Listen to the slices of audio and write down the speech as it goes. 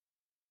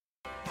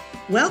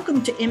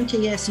Welcome to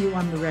MTSU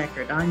on the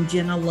Record. I'm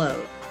Jenna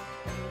Lowe.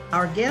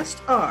 Our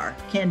guests are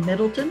Ken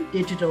Middleton,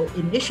 Digital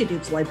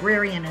Initiatives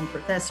Librarian and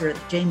Professor at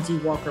the James E.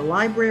 Walker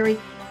Library,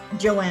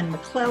 Joanne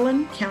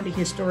McClellan, County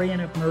Historian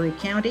of Murray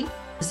County,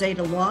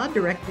 Zeta Law,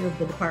 Director of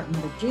the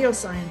Department of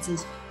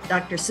Geosciences,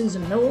 Dr.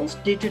 Susan Knowles,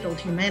 Digital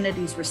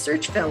Humanities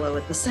Research Fellow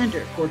at the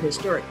Center for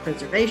Historic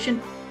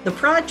Preservation. The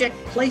project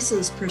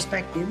Places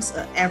Perspectives,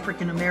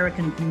 African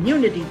American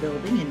Community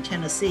Building in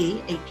Tennessee,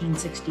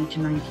 1860 to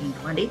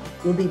 1920.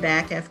 We'll be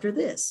back after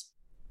this.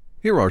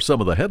 Here are some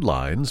of the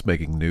headlines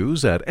making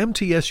news at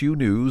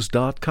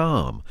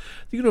mtsunews.com,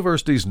 the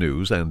university's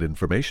news and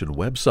information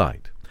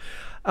website.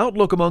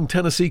 Outlook among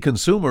Tennessee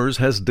consumers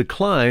has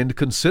declined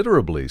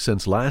considerably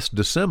since last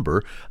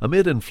December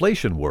amid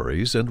inflation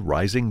worries and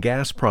rising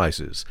gas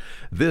prices.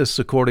 This,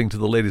 according to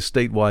the latest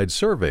statewide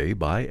survey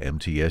by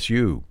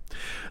MTSU.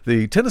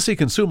 The Tennessee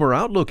Consumer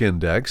Outlook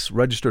Index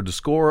registered a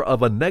score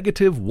of a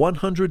negative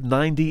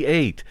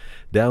 198,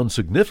 down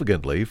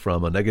significantly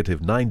from a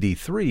negative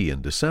 93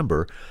 in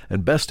December,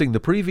 and besting the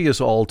previous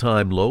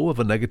all-time low of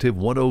a negative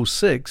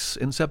 106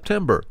 in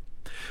September.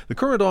 The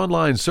current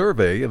online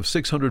survey of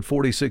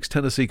 646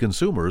 Tennessee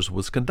consumers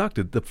was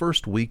conducted the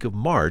first week of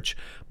March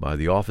by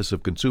the Office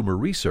of Consumer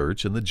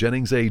Research and the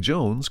Jennings A.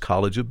 Jones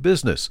College of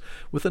Business,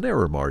 with an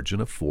error margin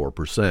of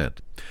 4%.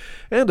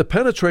 And a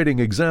penetrating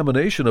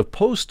examination of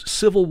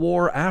post-Civil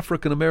War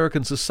African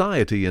American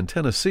society in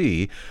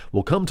Tennessee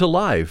will come to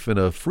life in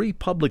a free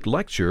public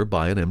lecture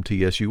by an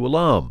MTSU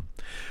alum.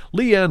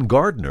 Leanne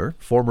Gardner,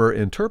 former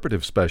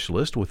interpretive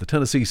specialist with the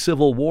Tennessee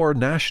Civil War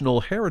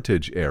National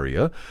Heritage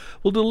Area,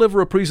 will deliver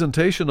a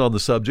presentation on the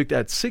subject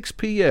at 6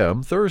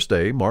 p.m.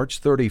 Thursday,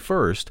 March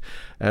 31st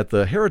at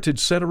the Heritage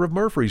Center of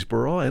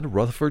Murfreesboro and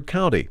Rutherford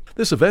County.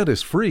 This event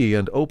is free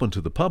and open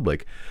to the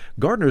public.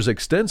 Gardner's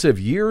extensive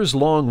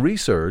years-long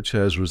research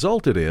has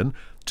resulted in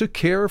To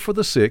Care for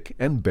the Sick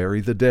and Bury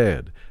the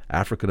Dead,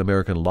 African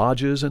American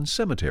Lodges and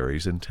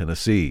Cemeteries in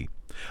Tennessee,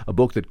 a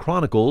book that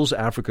chronicles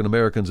African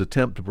Americans'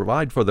 attempt to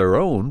provide for their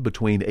own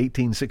between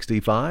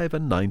 1865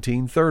 and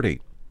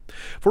 1930.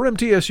 For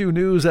MTSU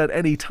News at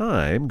any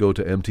time, go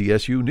to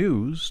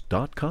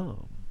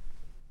mtsunews.com.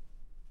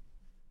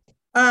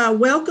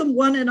 Welcome,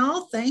 one and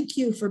all. Thank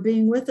you for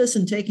being with us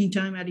and taking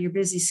time out of your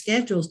busy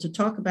schedules to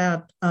talk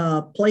about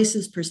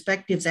Places,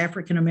 Perspectives,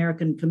 African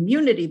American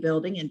Community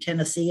Building in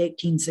Tennessee,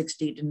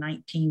 1860 to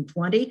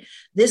 1920.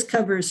 This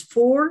covers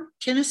 4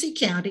 Tennessee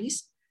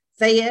counties: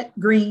 Fayette,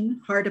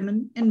 Greene,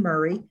 Hardeman, and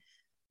Murray.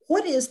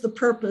 What is the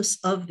purpose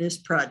of this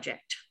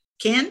project?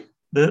 Ken?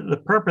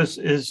 The purpose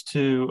is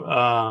to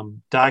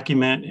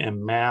document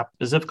and map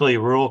specifically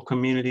rural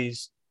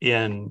communities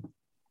in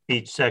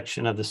each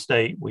section of the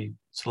state. We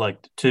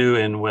select 2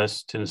 in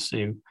West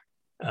Tennessee,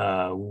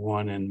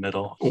 1 in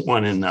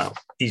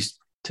East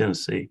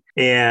Tennessee.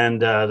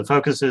 And the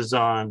focus is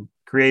on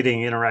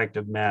creating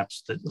interactive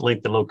maps that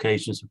link the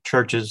locations of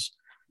churches,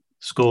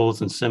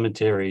 schools, and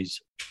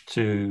cemeteries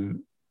to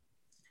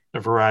a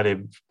variety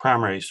of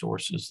primary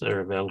sources that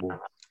are available,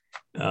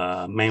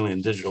 mainly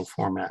in digital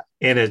format.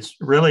 And it's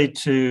really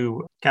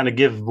to kind of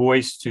give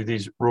voice to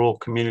these rural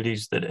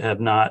communities that they're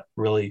not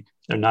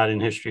in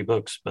history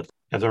books, but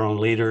have their own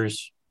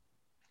leaders,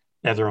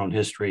 have their own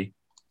history.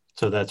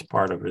 So that's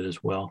part of it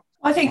as well.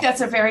 I think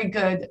that's a very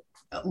good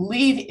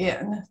lead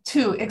in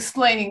to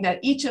explaining that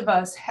each of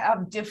us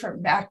have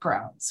different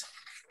backgrounds.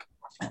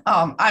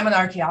 I'm an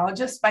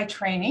archaeologist by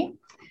training,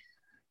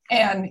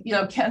 and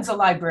Ken's a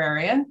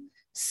librarian.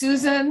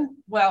 Susan,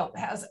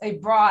 has a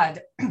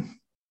broad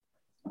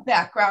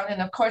background.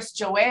 And of course,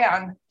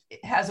 Joanne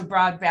has a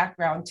broad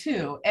background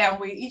too. And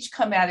we each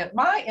come at it.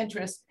 My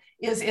interest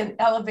is in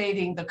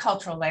elevating the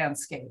cultural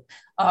landscape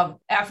of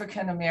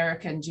African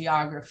American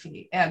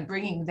geography and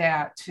bringing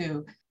that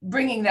to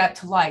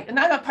light. And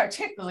I'm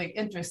particularly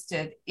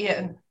interested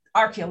in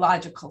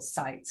archaeological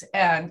sites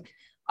and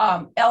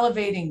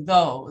elevating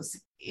those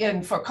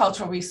for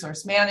cultural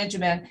resource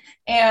management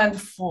and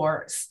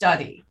for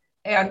study,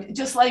 and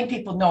just letting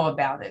people know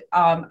about it.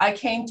 I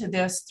came to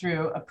this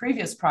through a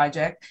previous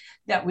project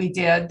that we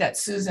did that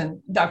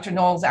Dr.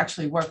 Knowles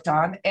actually worked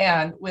on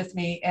and with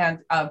me, and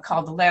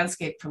called The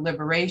Landscape for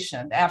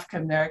Liberation, the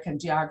African American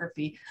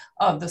Geography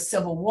of the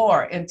Civil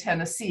War in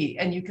Tennessee.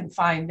 And you can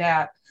find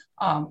that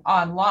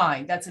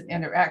online. That's an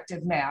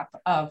interactive map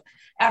of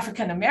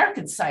African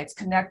American sites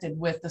connected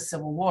with the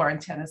Civil War in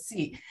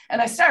Tennessee.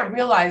 And I started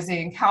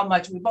realizing how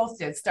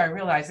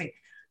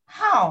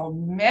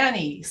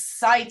many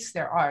sites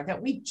there are that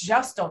we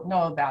just don't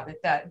know about it,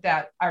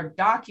 that are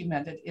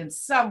documented in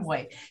some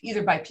way,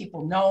 either by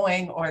people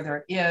knowing or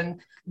they're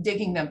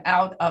digging them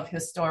out of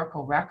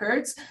historical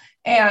records.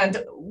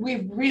 And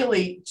we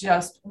really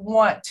just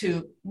want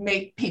to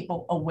make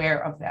people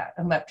aware of that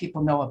and let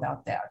people know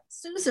about that.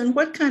 Susan,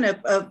 what kind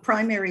of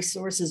primary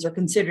sources are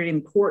considered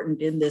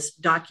important in this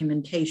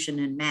documentation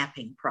and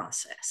mapping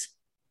process?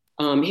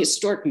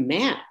 Historic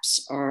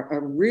maps are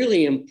a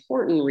really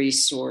important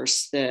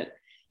resource that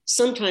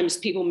sometimes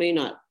people may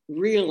not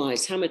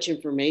realize how much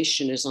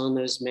information is on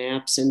those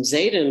maps. And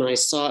Zeta and I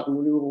saw it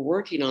when we were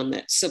working on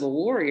that Civil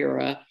War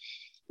era.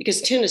 because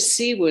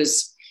Tennessee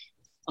was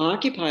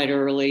occupied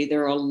early,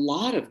 there are a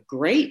lot of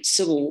great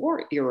Civil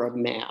War era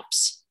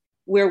maps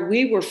where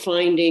we were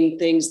finding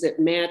things that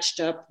matched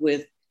up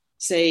with,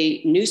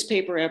 say,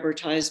 newspaper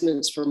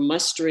advertisements for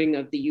mustering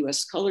of the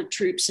US colored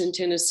troops in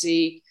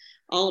Tennessee.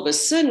 All of a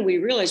sudden, we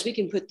realized we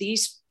can put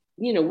these,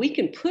 we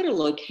can put a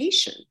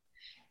location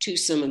to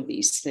some of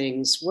these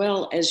things.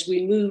 Well, as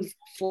we move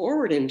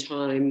forward in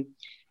time,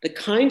 the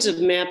kinds of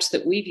maps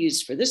that we've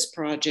used for this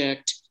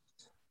project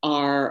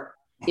are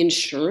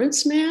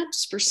insurance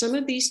maps for some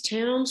of these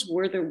towns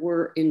where there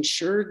were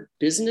insured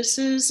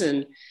businesses,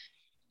 and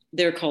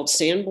they're called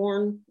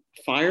Sanborn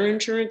fire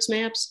insurance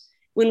maps.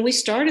 When we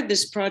started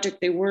this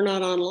project, they were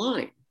not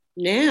online.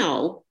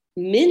 Now,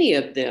 many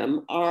of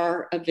them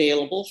are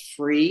available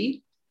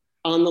free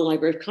on the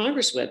Library of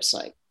Congress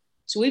website.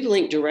 So we've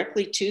linked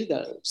directly to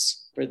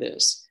those for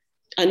this.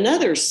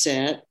 Another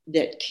set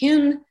that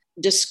Ken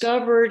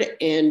discovered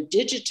and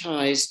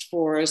digitized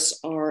for us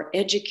are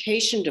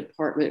education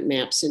department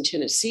maps in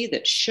Tennessee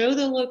that show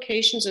the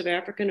locations of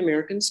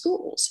African-American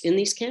schools in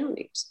these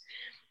counties.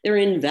 They're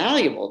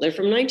invaluable. They're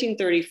from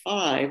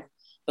 1935,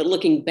 but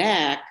looking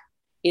back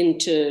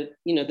into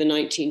the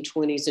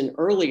 1920s and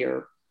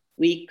earlier,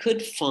 we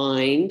could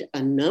find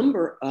a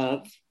number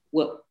of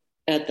what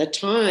at the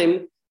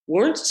time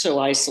weren't so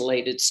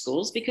isolated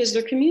schools because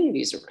there are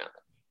communities around them.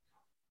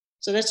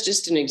 So that's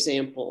just an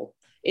example.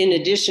 In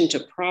addition to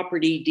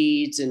property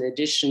deeds, in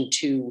addition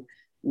to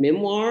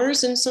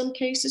memoirs in some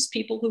cases,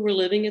 people who were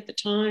living at the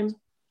time,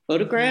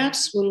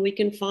 photographs when we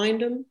can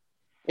find them.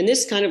 And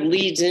this kind of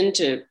leads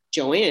into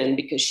Joanne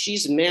because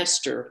she's a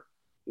master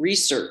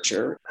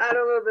researcher. I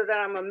don't know that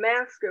I'm a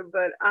master,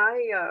 but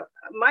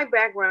my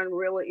background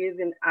really is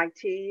in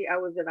IT. I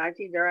was an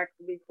IT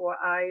director before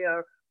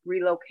I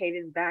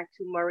relocated back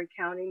to Maury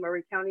County.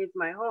 Maury County is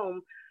my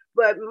home,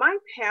 but my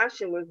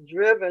passion was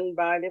driven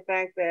by the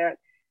fact that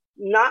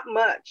not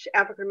much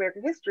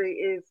African-American history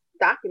is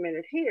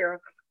documented here.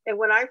 And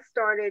when I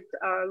started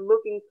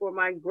looking for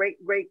my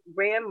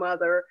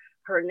great-great-grandmother,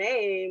 her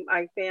name,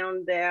 I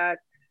found that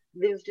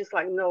there's just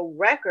like no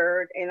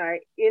record. And I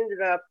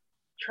ended up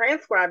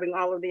transcribing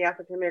all of the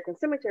African-American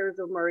cemeteries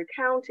of Maury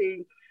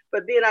County.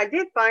 But then I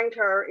did find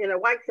her in a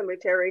white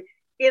cemetery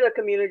in a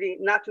community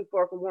not too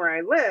far from where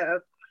I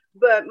live.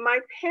 But my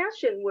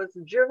passion was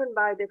driven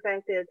by the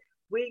fact that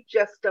we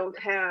just don't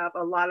have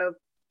a lot of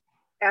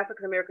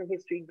African-American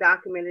history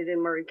documented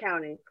in Maury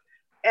County.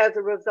 As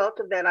a result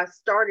of that, I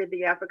started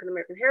the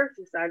African-American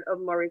Heritage Side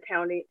of Maury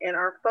County, and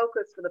our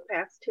focus for the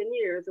past 10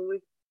 years, and we've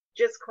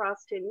just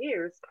crossed 10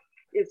 years,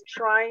 is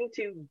trying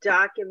to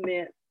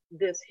document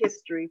this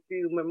history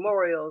through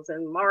memorials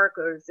and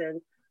markers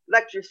and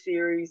lecture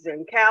series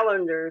and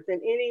calendars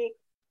and any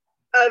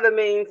other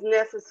means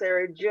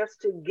necessary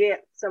just to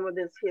get some of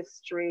this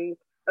history,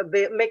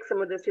 make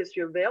some of this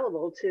history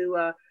available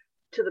to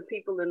the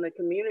people in the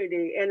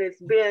community. And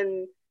it's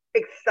been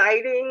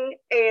exciting.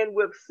 And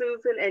with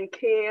Susan and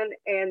Ken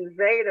and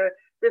Zeta,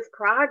 this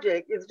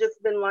project has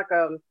just been like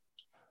on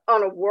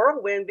a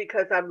whirlwind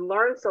because I've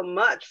learned so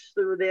much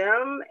through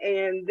them.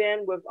 And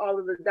then with all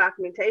of the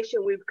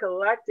documentation we've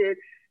collected,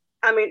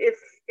 I mean,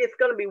 it's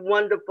going to be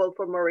wonderful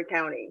for Maury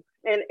County.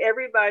 And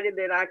everybody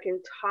that I can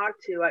talk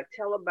to, I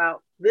tell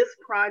about this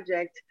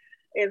project,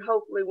 and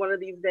hopefully one of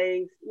these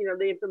days,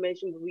 the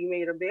information will be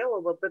made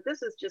available. But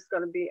this is just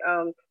going to be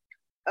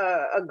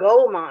a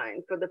gold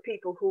mine for the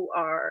people who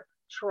are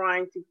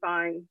trying to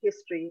find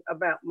history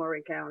about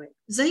Maury County.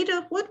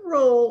 Zeta, what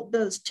role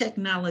does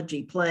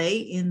technology play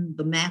in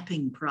the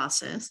mapping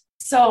process?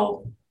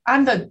 So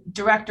I'm the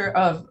director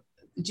of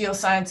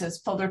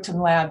Geosciences Fullerton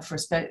Lab for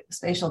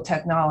Spatial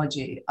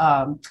Technology.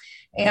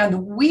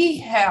 And we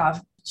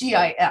have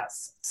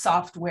GIS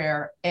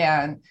software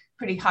and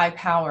pretty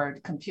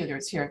high-powered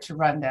computers here to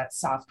run that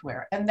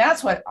software. And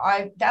that's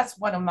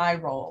one of my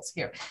roles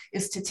here,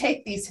 is to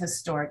take these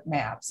historic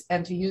maps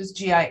and to use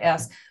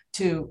GIS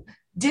to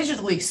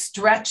digitally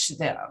stretch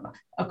them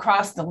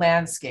across the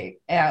landscape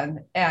and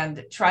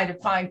try to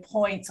find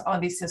points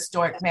on these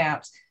historic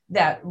maps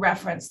that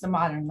reference the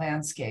modern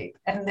landscape.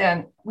 And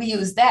then we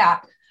use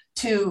that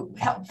to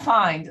help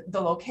find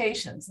the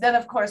locations. Then,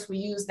 of course, we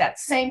use that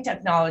same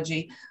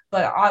technology,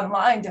 but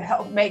online to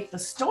help make the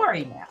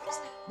story maps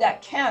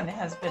that Ken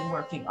has been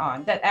working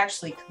on that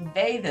actually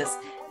convey this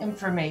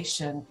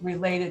information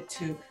related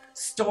to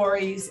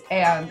stories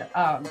and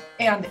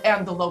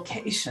the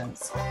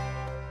locations.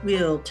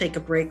 We'll take a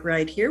break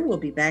right here. We'll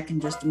be back in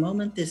just a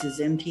moment. This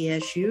is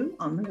MTSU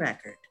on the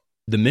Record.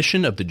 The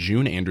mission of the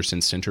June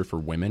Anderson Center for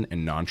Women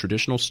and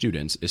Non-Traditional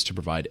Students is to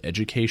provide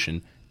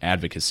education,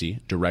 advocacy,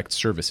 direct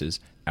services,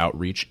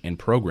 outreach, and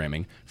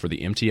programming for the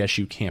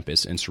MTSU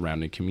campus and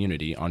surrounding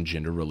community on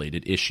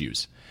gender-related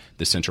issues.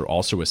 The center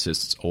also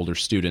assists older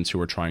students who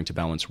are trying to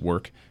balance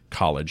work,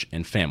 college,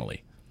 and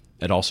family.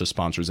 It also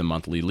sponsors a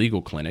monthly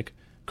legal clinic,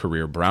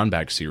 career brown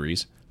bag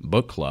series,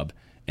 book club,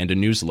 and a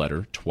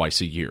newsletter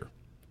twice a year.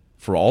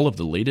 For all of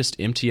the latest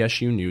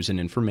MTSU news and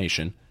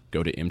information,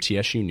 go to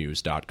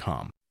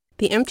mtsunews.com.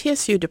 The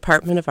MTSU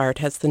Department of Art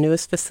has the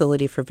newest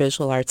facility for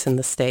visual arts in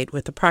the state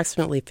with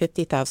approximately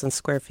 50,000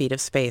 square feet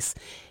of space,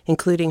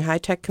 including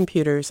high-tech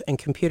computers and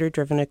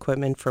computer-driven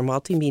equipment for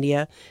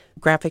multimedia,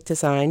 graphic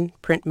design,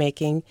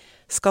 printmaking,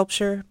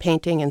 sculpture,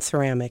 painting, and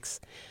ceramics.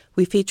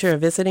 We feature a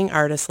visiting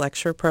artist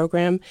lecture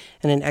program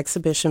and an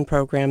exhibition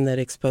program that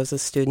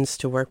exposes students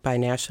to work by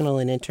national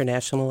and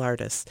international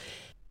artists.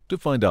 To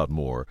find out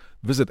more,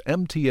 visit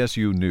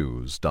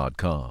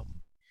mtsunews.com.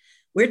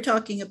 We're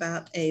talking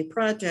about a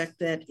project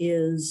that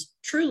is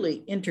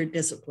truly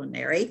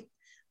interdisciplinary,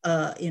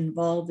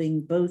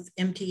 involving both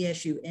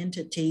MTSU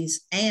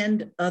entities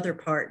and other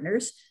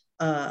partners.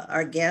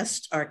 Our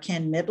guests are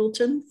Ken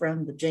Middleton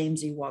from the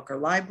James E. Walker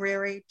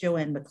Library,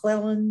 Joanne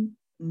McClellan,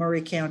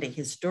 Maury County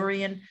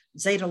historian,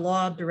 Zeta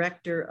Law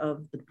Director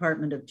of the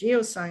Department of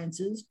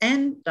Geosciences,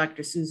 and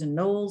Dr. Susan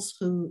Knowles,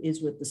 who is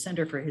with the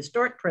Center for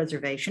Historic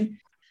Preservation.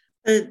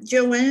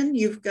 Joanne,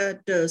 you've got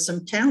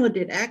some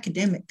talented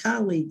academic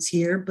colleagues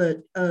here, but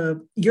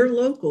you're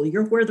local.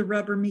 You're where the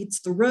rubber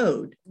meets the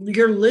road.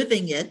 You're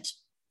living it,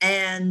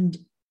 and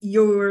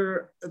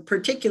you're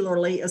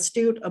particularly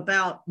astute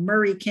about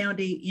Maury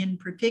County in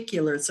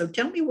particular. So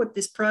tell me what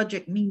this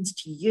project means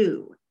to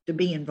you to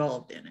be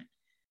involved in it.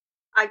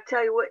 I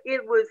tell you what,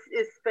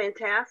 it's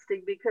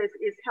fantastic because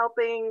it's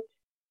helping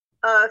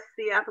us,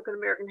 the African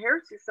American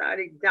Heritage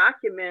Society,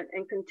 document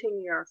and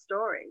continue our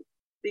story.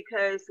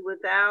 Because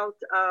without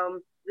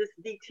this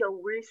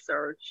detailed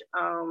research,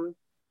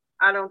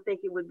 I don't think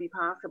it would be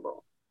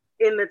possible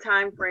in the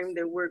time frame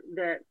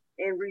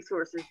and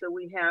resources that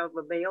we have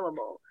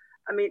available.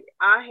 I mean,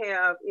 I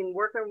have, in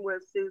working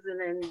with Susan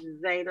and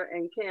Zeta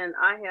and Ken,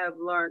 I have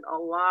learned a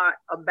lot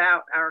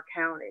about our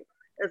county,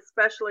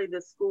 especially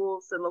the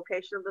schools, the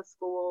location of the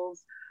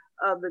schools,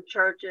 of the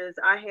churches.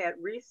 I had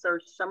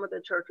researched some of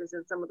the churches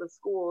and some of the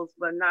schools,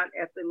 but not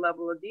at the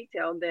level of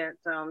detail that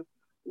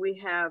we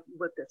have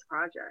with this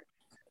project.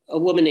 A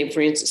woman named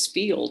Frances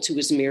Fields, who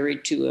was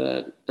married to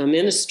a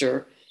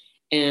minister,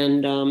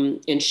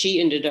 and she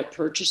ended up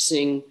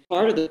purchasing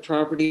part of the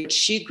property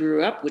she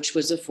grew up, which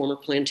was a former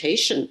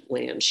plantation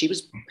land.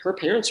 Her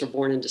parents were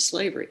born into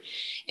slavery.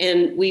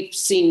 And we've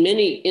seen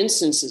many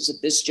instances of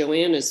this.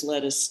 Joanne has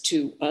led us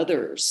to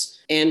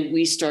others. And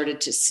we started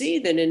to see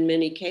that in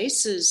many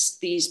cases,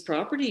 these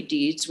property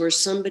deeds where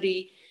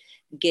somebody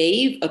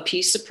gave a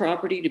piece of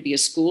property to be a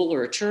school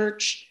or a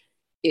church,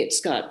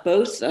 it's got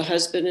both a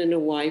husband and a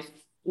wife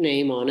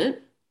name on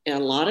it. And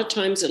a lot of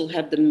times it'll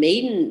have the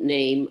maiden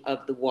name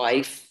of the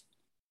wife.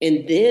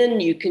 And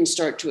then you can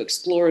start to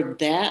explore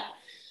that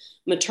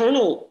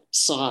maternal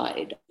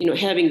side,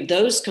 having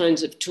those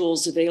kinds of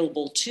tools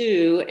available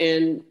too.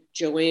 And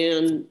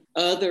Joanne,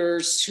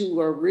 others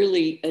who are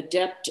really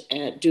adept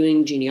at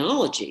doing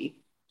genealogy,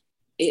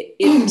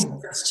 it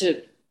starts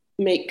to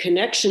make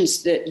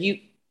connections that you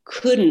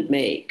couldn't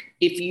make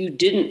if you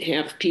didn't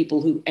have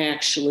people who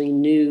actually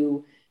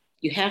knew.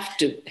 You have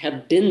to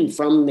have been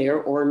from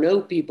there or know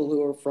people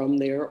who are from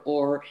there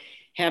or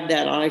have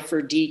that eye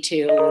for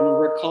detail and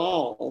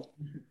recall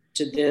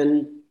to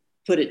then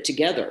put it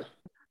together.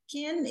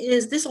 Ken,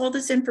 is all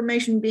this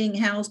information being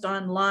housed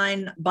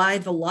online by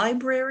the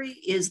library?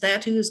 Is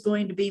that who is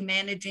going to be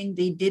managing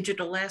the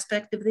digital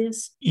aspect of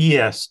this?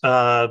 Yes,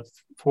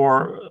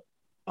 for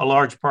a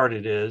large part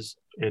it is.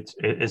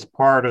 It's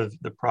part of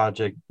the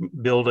project,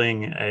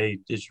 building a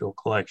digital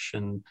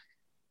collection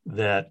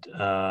that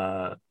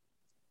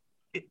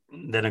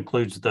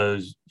includes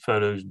those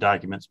photos,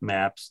 documents,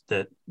 maps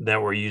that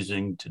we're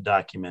using to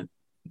document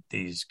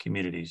these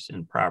communities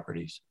and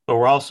properties. But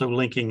we're also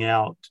linking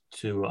out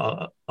to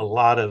a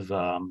lot of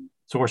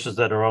sources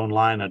that are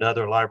online at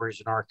other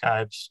libraries and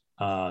archives,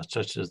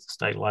 such as the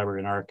State Library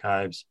and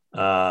Archives,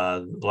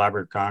 the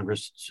Library of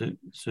Congress.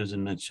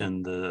 Susan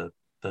mentioned the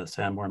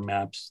Sanborn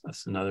maps.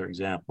 That's another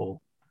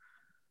example.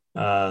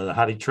 The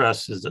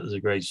HathiTrust is a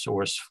great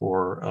source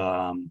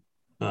for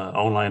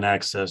online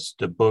access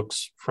to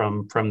books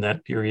from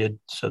that period.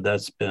 So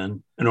that's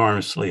been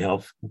enormously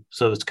helpful.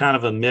 So it's kind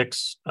of a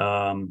mix.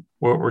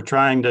 We're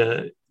trying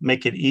to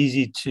make it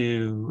easy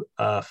to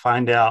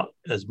find out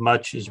as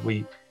much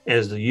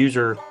as the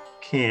user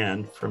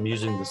can from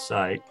using the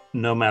site,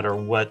 no matter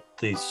what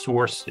the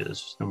source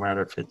is, no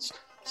matter if it's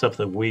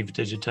something we've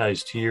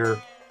digitized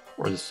here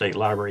or the State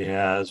Library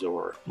has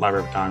or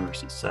Library of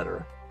Congress, et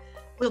cetera.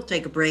 We'll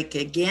take a break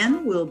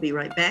again. We'll be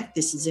right back.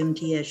 This is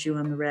MTSU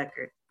on the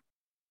Record.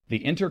 The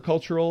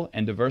Intercultural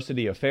and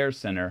Diversity Affairs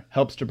Center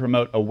helps to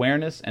promote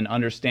awareness and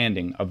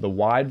understanding of the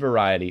wide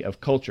variety of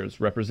cultures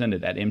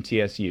represented at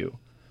MTSU.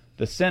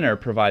 The center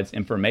provides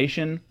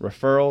information,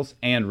 referrals,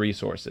 and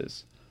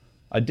resources.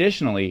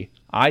 Additionally,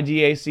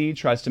 IDAC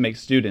tries to make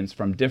students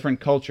from different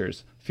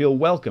cultures feel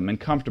welcome and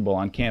comfortable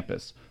on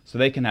campus so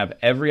they can have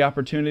every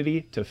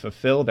opportunity to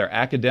fulfill their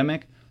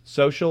academic,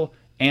 social,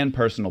 and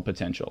personal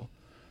potential.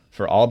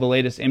 For all the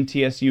latest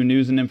MTSU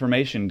news and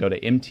information, go to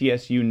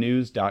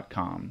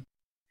mtsunews.com.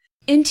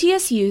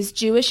 MTSU's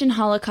Jewish and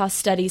Holocaust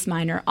Studies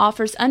minor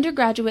offers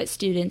undergraduate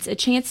students a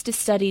chance to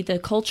study the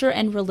culture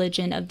and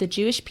religion of the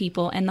Jewish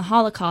people and the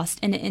Holocaust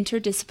in an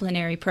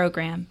interdisciplinary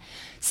program.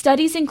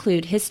 Studies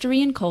include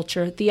history and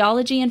culture,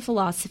 theology and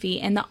philosophy,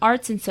 and the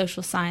arts and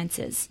social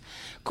sciences.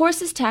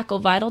 Courses tackle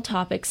vital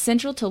topics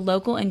central to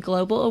local and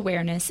global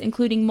awareness,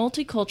 including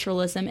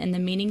multiculturalism and the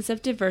meanings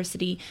of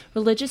diversity,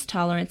 religious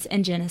tolerance,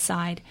 and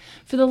genocide.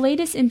 For the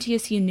latest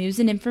MTSU news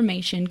and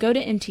information, go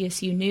to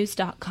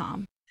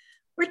mtsunews.com.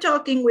 We're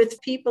talking with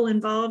people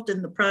involved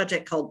in the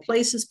project called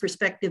Places,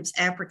 Perspectives,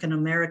 African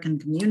American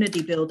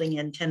Community Building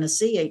in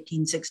Tennessee,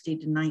 1860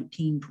 to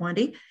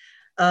 1920,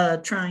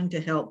 trying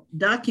to help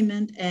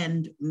document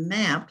and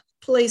map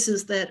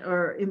places that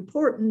are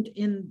important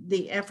in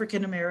the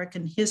African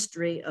American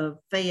history of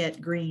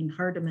Fayette, Greene,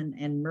 Hardeman,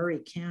 and Murray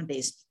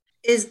counties.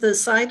 Is the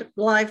site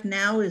live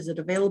now? Is it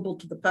available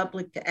to the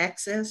public to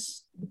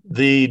access?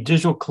 The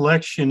digital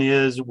collection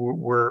is,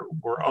 we're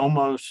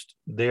almost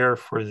there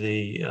for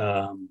the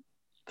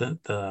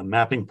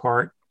mapping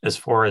part. As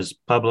far as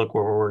public,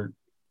 we're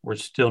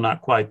still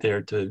not quite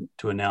there to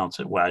announce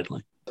it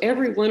widely.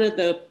 Every one of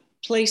the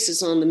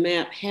places on the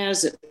map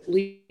has at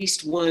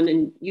least one,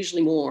 and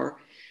usually more,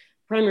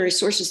 primary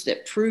sources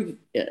that prove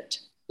it,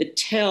 that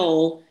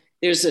tell.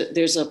 There's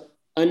a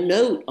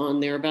note on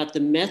there about the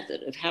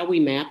method of how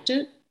we mapped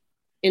it,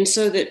 and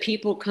so that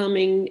people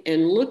coming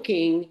and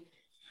looking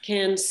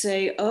can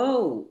say,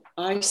 oh,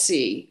 I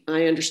see,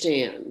 I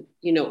understand,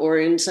 or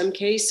in some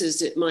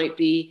cases it might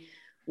be,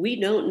 we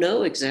don't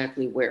know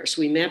exactly where.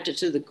 So we mapped it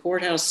to the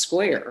courthouse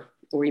square,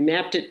 or we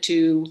mapped it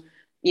to,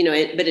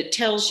 but it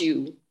tells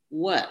you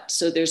what.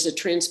 So there's a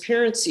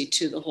transparency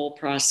to the whole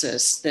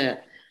process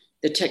that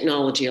the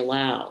technology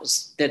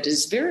allows that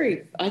is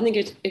very, I think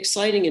it's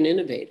exciting and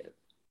innovative.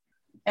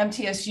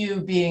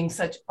 MTSU being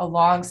such a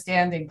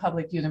long-standing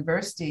public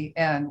university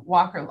and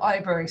Walker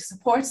Library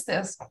supports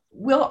this,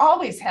 we'll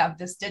always have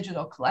this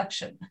digital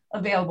collection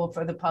available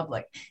for the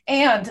public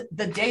and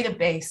the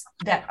database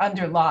that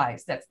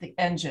underlies, that's the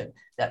engine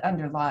that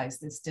underlies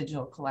this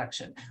digital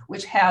collection,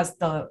 which has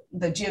the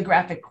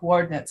geographic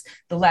coordinates,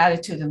 the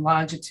latitude and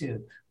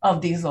longitude of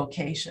these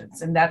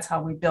locations. And that's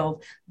how we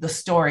build the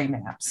story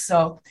maps.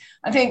 So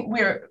I think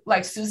we're,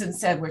 like Susan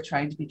said, we're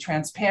trying to be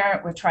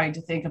transparent. We're trying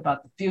to think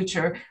about the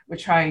future.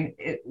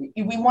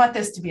 We want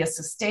this to be a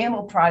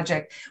sustainable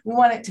project. We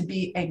want it to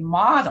be a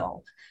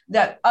model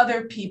that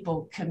other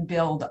people can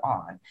build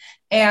on.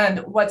 And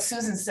what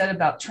Susan said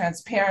about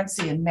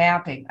transparency and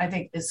mapping, I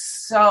think is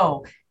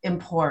so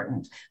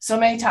important. So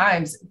many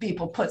times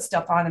people put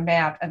stuff on a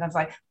map and I was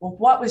like, well,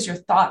 what was your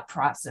thought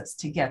process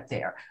to get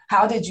there?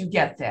 How did you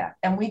get that?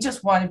 And we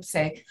just wanted to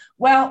say,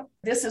 well,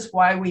 this is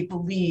why we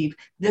believe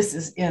this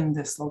is in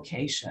this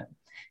location.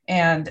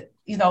 And,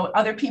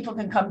 other people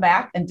can come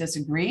back and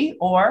disagree,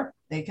 or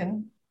they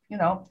can,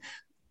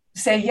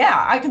 say,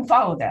 yeah, I can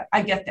follow that.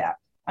 I get that.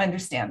 I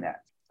understand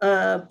that.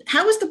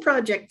 How is the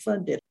project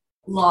funded?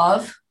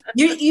 Love.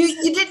 You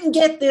didn't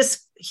get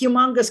this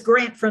humongous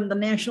grant from the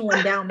National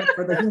Endowment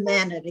for the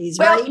Humanities,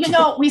 well,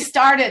 right? We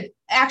started,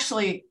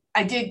 actually,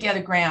 I did get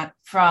a grant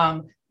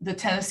from the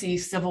Tennessee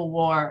Civil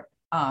War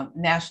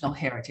National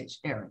Heritage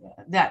Area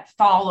that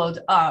followed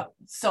up.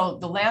 So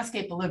the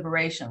Landscape of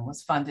Liberation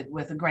was funded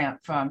with a grant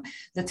from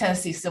the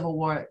Tennessee Civil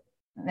War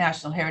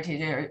National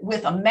Heritage Area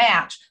with a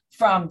match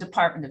from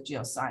Department of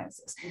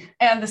Geosciences.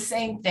 And the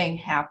same thing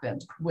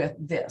happened with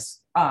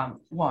this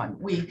one.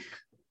 We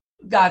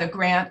got a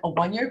grant, a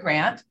one-year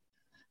grant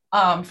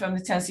from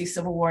the Tennessee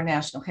Civil War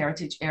National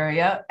Heritage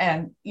Area.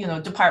 And,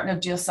 Department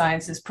of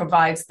Geosciences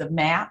provides the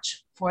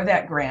match for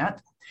that grant.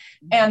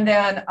 And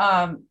then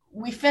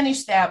we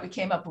finished that. We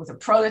came up with a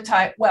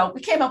prototype. Well, we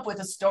came up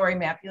with a story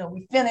map.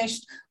 We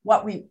finished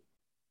what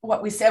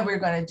we said we were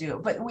going to do,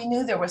 but we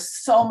knew there was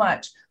so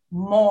much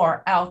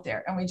more out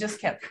there. And we just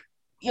kept,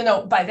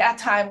 by that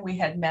time we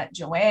had met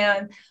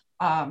Joanne,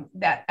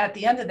 that at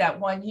the end of that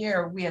 1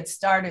 year, we had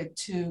started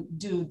to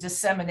do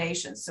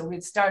dissemination. So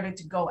we'd started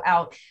to go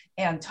out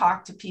and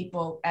talk to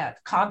people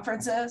at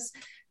conferences.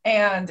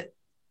 And,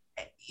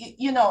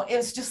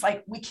 it's just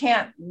like, we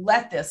can't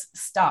let this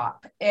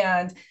stop.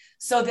 And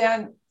so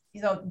then,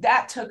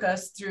 that took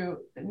us through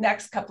the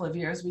next couple of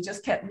years. We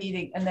just kept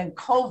meeting, and then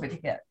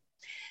COVID hit.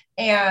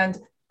 And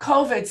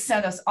COVID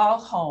sent us all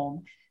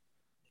home.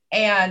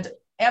 And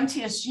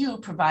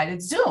MTSU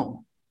provided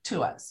Zoom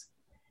to us.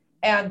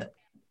 And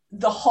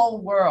the whole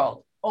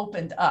world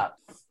opened up.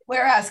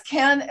 Whereas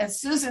Ken and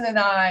Susan and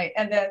I,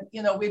 and then,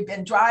 we've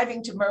been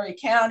driving to Murray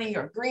County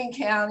or Greene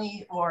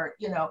County or,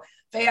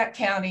 Fayette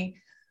County.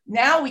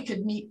 Now we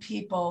could meet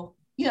people,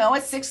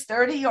 at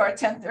 6:30 or at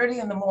 10:30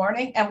 in the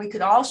morning, and we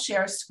could all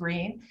share a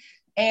screen.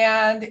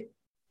 And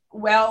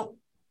well,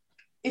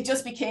 it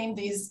just became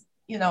these,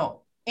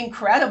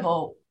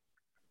 incredible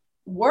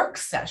work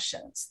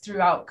sessions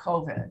throughout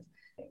COVID.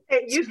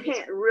 You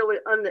can't really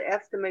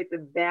underestimate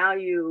the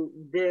value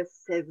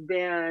this has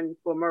been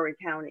for Murray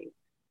County.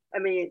 I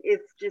mean,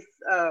 it's just,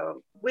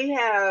 we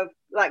have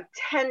like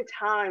 10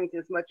 times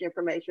as much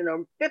information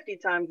or 50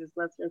 times as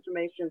much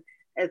information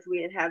as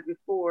we had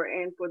before.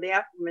 And for the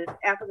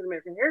African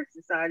American Heritage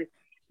Society,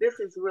 this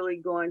is really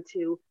going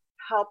to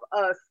help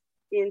us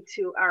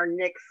into our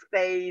next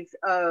phase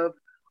of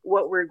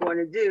what we're going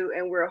to do.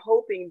 And we're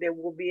hoping that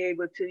we'll be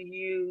able to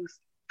use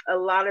a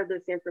lot of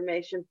this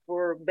information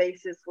for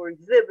basis for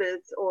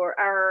exhibits or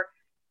our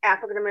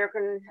African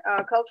American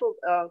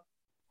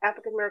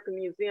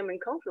Museum and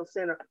Cultural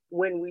Center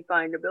when we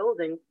find a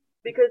building,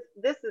 because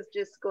this is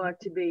just going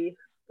to be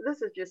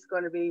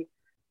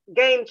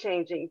game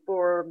changing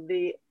for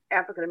the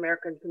African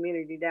American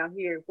community down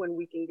here when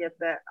we can get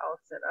that all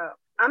set up.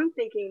 I'm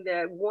thinking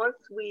that once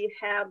we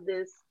have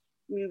this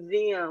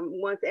museum,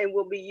 and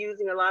we'll be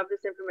using a lot of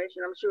this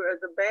information, I'm sure, as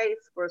a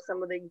base for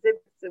some of the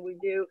exhibits that we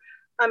do.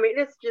 I mean,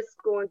 it's just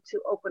going to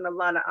open a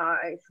lot of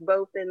eyes,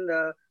 both in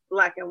the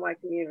Black and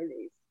white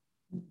communities,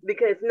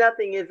 because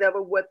nothing is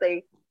ever what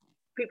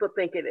people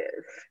think it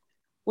is.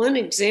 One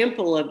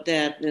example of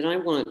that I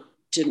want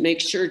to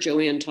make sure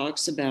Joanne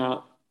talks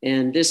about,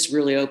 and this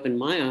really opened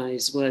my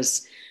eyes,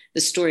 was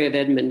the story of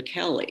Edmund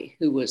Kelly,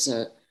 who was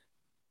an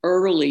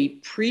early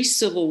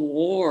pre-Civil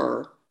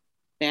War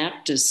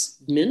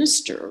Baptist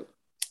minister,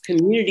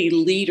 community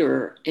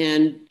leader.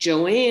 And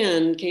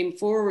Joanne came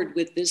forward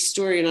with this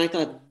story, and I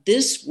thought,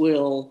 this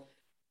will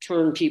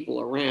turn people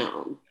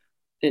around.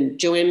 And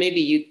Joanne,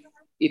 maybe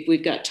if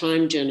we've got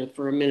time, Jenna,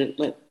 for a minute,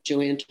 let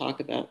Joanne talk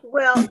about.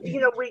 Well,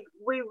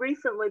 we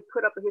recently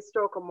put up a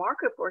historical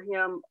marker for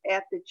him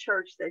at the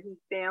church that he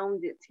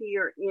founded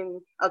here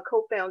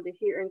co-founded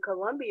here in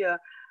Columbia.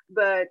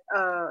 But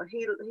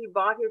he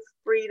bought his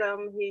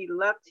freedom. He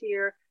left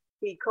here.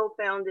 He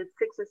co-founded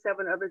 6 or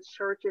 7 other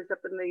churches up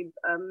in the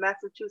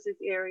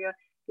Massachusetts area.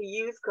 He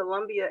used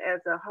Columbia as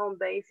a home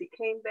base. He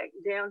came back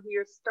down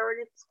here,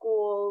 started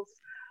schools.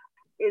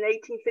 In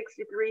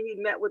 1863,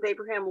 he met with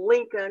Abraham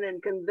Lincoln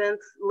and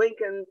convinced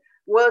Lincoln,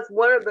 was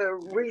one of the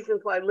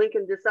reasons why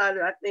Lincoln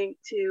decided, I think,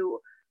 to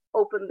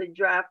open the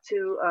draft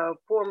to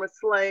former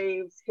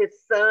slaves. His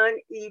son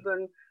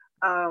even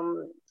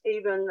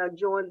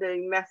joined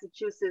the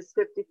Massachusetts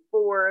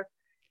 54th.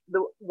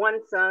 The one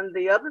son,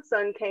 the other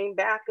son came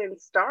back and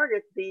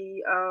started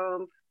the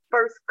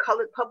first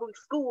colored public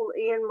school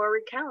in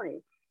Murray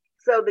County.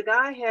 So the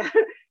guy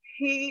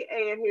he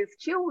and his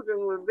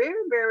children were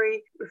very,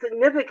 very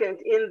significant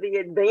in the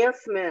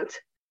advancement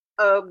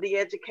of the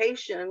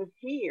education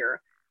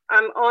here.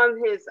 I'm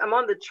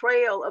on the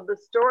trail of the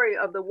story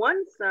of the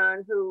one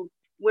son who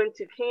went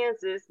to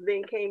Kansas,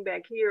 then came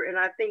back here, and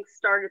I think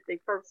started the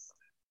first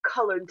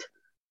colored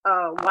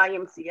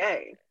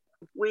YMCA.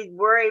 We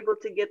were able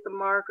to get the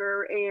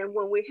marker, and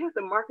when we had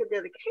the marker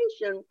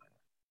dedication,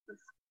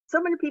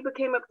 so many people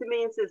came up to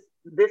me and says,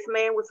 "This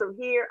man was from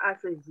here." I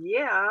said,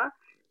 "Yeah."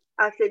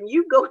 I said,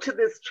 "You go to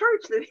this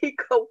church that he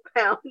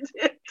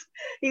co-founded."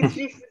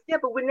 She said, "Yeah,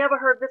 but we never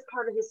heard this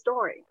part of his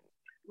story."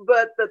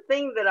 But the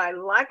thing that I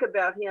like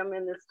about him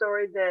in the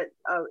story that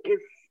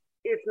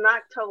is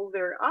not told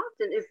very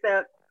often is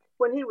that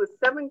when he was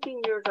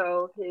 17 years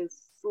old, his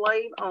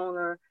slave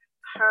owner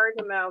hired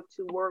him out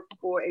to work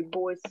for a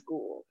boys'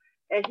 school,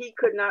 and he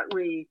could not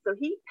read. So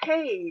he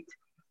paid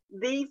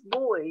these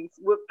boys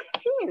with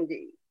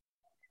candy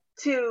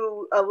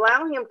to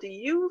allow him to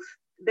use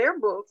their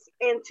books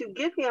and to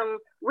give him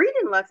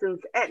reading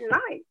lessons at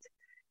night.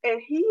 And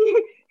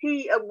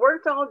he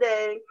worked all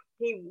day.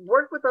 He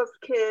worked with those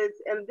kids,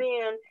 and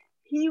then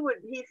he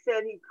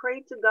said he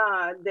prayed to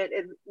God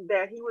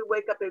that he would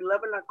wake up at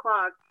 11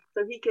 o'clock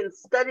so he can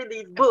study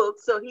these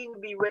books, so he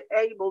would be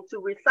able to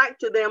recite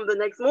to them the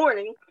next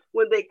morning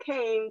when they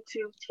came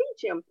to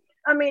teach him.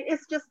 I mean,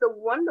 it's just a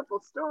wonderful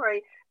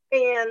story.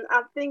 And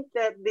I think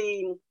that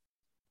the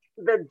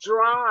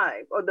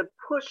drive or the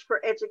push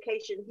for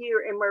education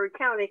here in Murray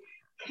County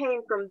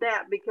came from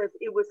that, because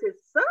it was his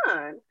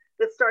son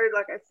that started,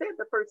 like I said,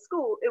 the first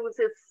school. It was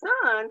his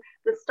son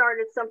that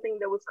started something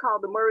that was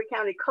called the Murray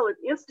County Colored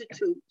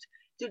Institute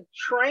to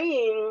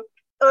train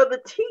other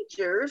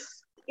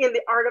teachers in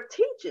the art of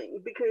teaching,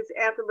 because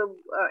after the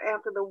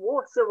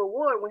Civil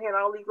War, we had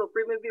all these little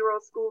Freedmen Bureau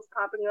schools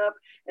popping up,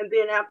 and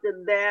then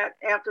after that,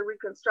 after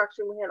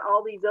Reconstruction, we had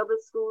all these other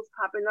schools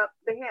popping up.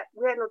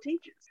 We had no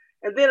teachers,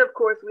 and then of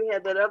course we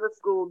had that other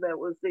school that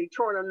was the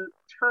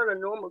Turner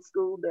Normal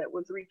School that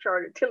was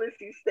rechartered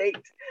Tennessee State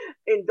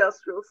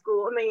Industrial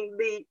School. I mean,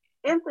 the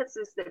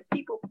emphasis that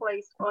people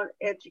placed on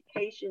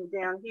education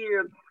down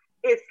here,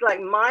 it's like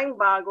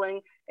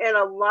mind-boggling, and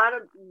a lot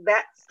of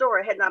that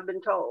story had not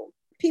been told.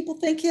 People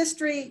think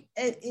history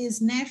is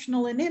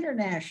national and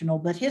international,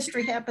 but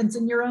history happens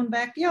in your own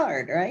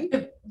backyard, right?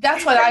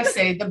 That's what I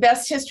say. The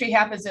best history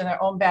happens in our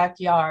own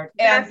backyard.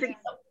 And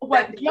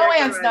what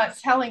Joanne's not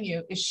telling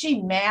you is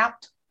she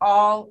mapped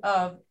all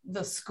of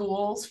the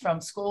schools from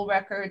school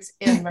records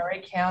in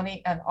Murray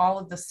County and all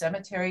of the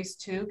cemeteries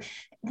too.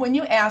 When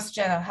you asked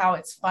Jenna how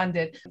it's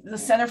funded, the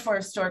Center for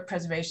Historic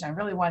Preservation, I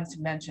really wanted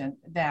to mention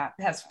that,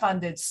 has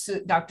funded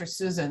Dr.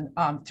 Susan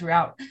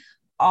throughout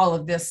all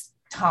of this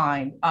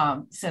time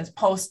since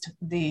post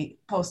the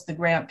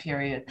grant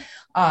period.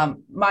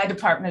 My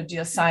Department of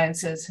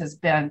Geosciences has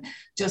been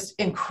just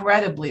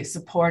incredibly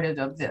supportive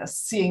of this,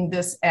 seeing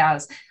this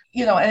as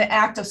an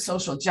act of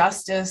social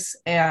justice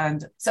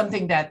and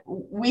something that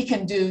we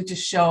can do to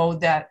show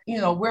that,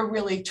 we're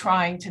really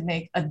trying to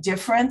make a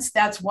difference.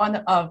 That's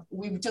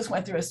we just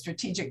went through a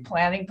strategic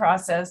planning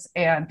process.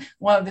 And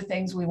one of the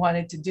things we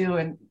wanted to do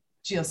in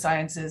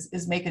geosciences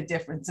is make a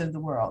difference in the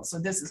world. So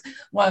this is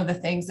one of the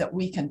things that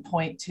we can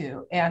point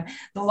to. And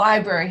the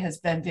library has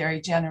been very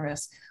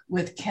generous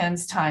with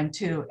Ken's time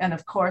too. And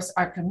of course,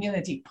 our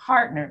community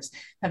partners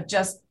have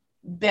just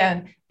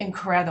been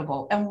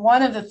incredible. And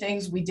one of the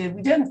things we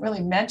didn't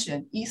really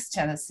mention East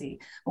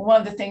Tennessee, but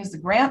one of the things the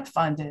grant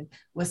funded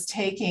was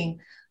taking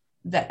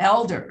the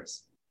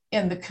elders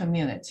in the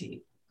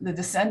community, the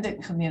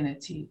descendant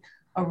community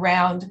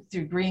around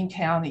through Greene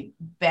County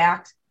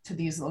back to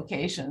these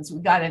locations.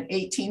 We got an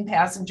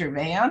 18-passenger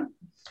van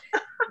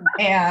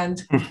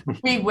and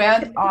we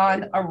went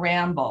on a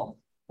ramble.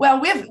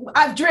 Well,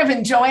 I've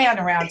driven Joanne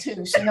around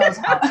too. She knows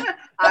how.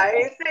 I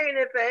ain't saying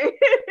anything.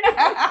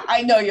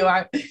 I know you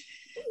are.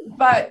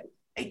 But,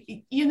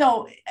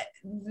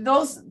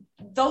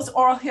 those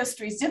oral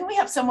histories, didn't we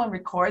have someone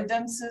record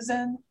them,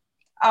 Susan,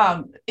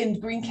 in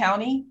Greene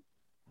County?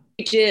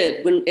 We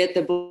did. At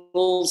the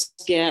Bulls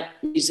Gap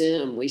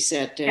Museum, we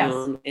sat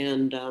down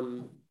and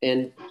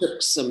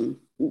took some,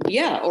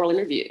 oral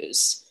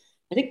interviews.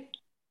 I think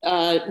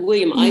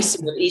William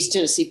Eisen of East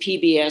Tennessee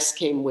PBS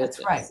came with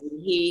us. Right.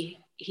 And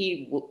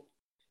he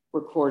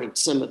recorded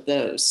some of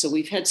those. So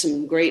we've had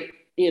some great,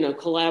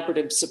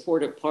 collaborative,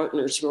 supportive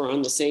partners who are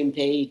on the same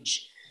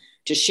page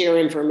to share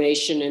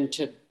information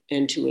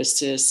and to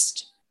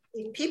assist.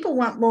 If people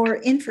want more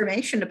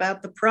information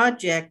about the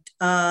project,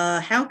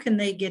 how can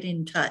they get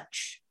in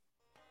touch?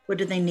 What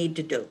do they need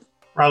to do?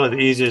 Probably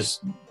the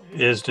easiest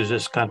is to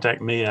just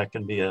contact me. I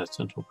can be a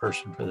central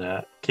person for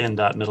that.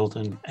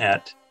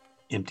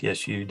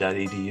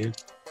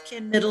 ken.middleton@mtsu.edu.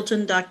 Ken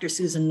Middleton, Dr.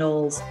 Susan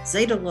Knowles,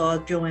 Zeta Law,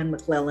 Joanne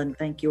McClellan,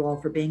 thank you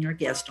all for being our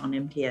guest on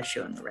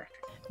MTSU on the Record.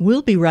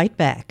 We'll be right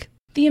back.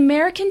 The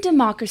American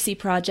Democracy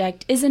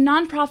Project is a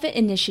nonprofit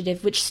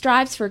initiative which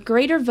strives for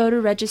greater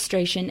voter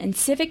registration and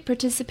civic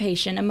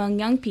participation among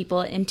young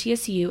people at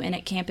MTSU and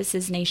at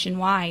campuses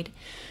nationwide.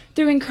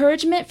 Through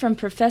encouragement from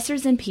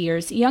professors and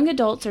peers, young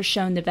adults are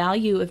shown the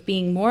value of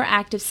being more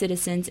active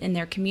citizens in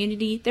their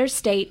community, their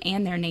state,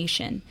 and their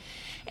nation.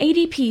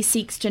 ADP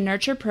seeks to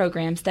nurture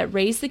programs that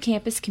raise the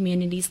campus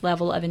community's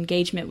level of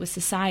engagement with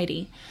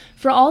society.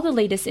 For all the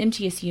latest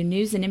MTSU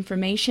news and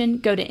information,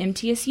 go to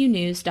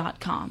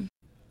mtsunews.com.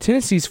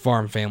 Tennessee's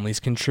farm families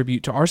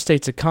contribute to our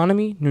state's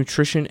economy,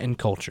 nutrition, and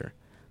culture.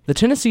 The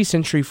Tennessee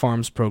Century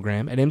Farms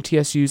program at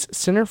MTSU's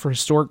Center for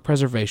Historic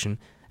Preservation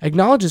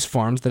acknowledges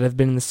farms that have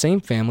been in the same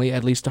family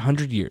at least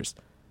 100 years.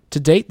 To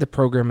date, the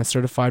program has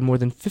certified more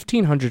than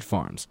 1,500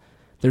 farms.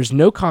 There's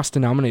no cost to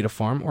nominate a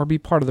farm or be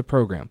part of the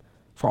program.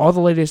 For all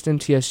the latest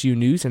MTSU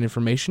news and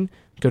information,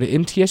 go to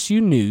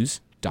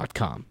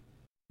mtsunews.com.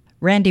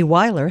 Randy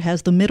Weiler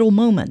has the middle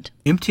moment.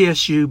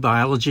 MTSU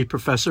biology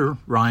professor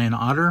Ryan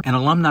Otter and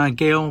alumni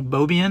Gail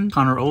Bobian,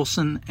 Connor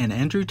Olson, and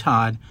Andrew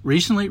Todd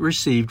recently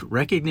received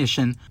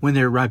recognition when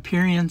their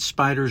riparian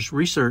spiders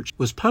research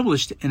was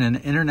published in an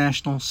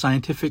international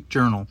scientific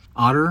journal.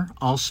 Otter,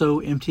 also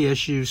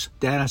MTSU's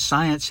Data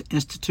Science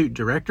Institute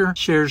director,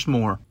 shares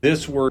more.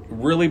 This work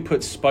really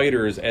puts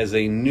spiders as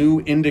a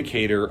new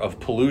indicator of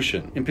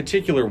pollution, in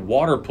particular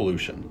water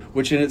pollution,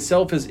 which in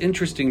itself is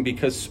interesting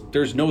because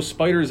there's no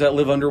spiders that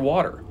live underwater.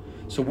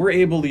 So we're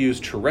able to use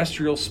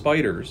terrestrial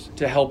spiders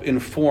to help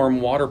inform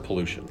water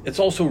pollution. It's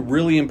also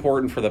really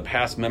important for the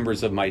past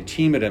members of my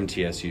team at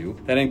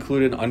MTSU that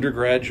included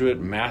undergraduate,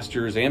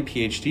 master's, and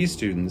PhD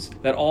students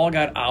that all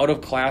got out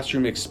of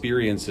classroom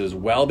experiences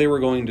while they were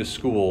going to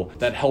school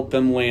that helped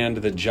them land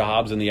the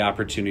jobs and the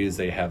opportunities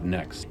they have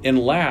next. And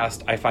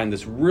last, I find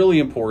this really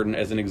important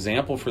as an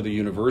example for the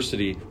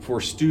university for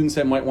students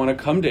that might want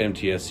to come to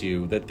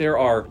MTSU, that there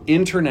are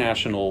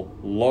international,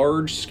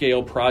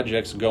 large-scale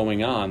projects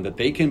going on that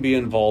they can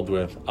be involved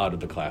with out of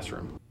the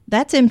classroom.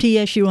 That's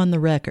MTSU on the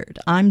Record.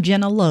 I'm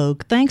Jenna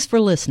Logue. Thanks for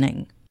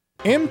listening.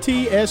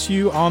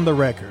 MTSU on the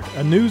Record,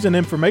 a news and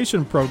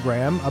information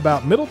program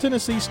about Middle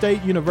Tennessee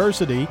State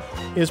University,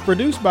 is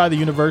produced by the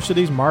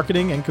university's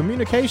Marketing and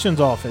Communications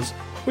Office,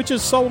 which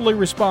is solely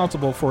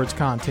responsible for its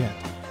content.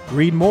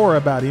 Read more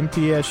about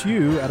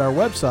MTSU at our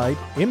website,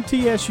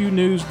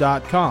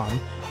 mtsunews.com.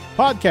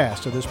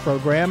 Podcasts of this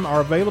program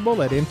are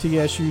available at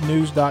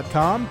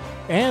mtsunews.com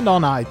and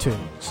on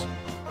iTunes.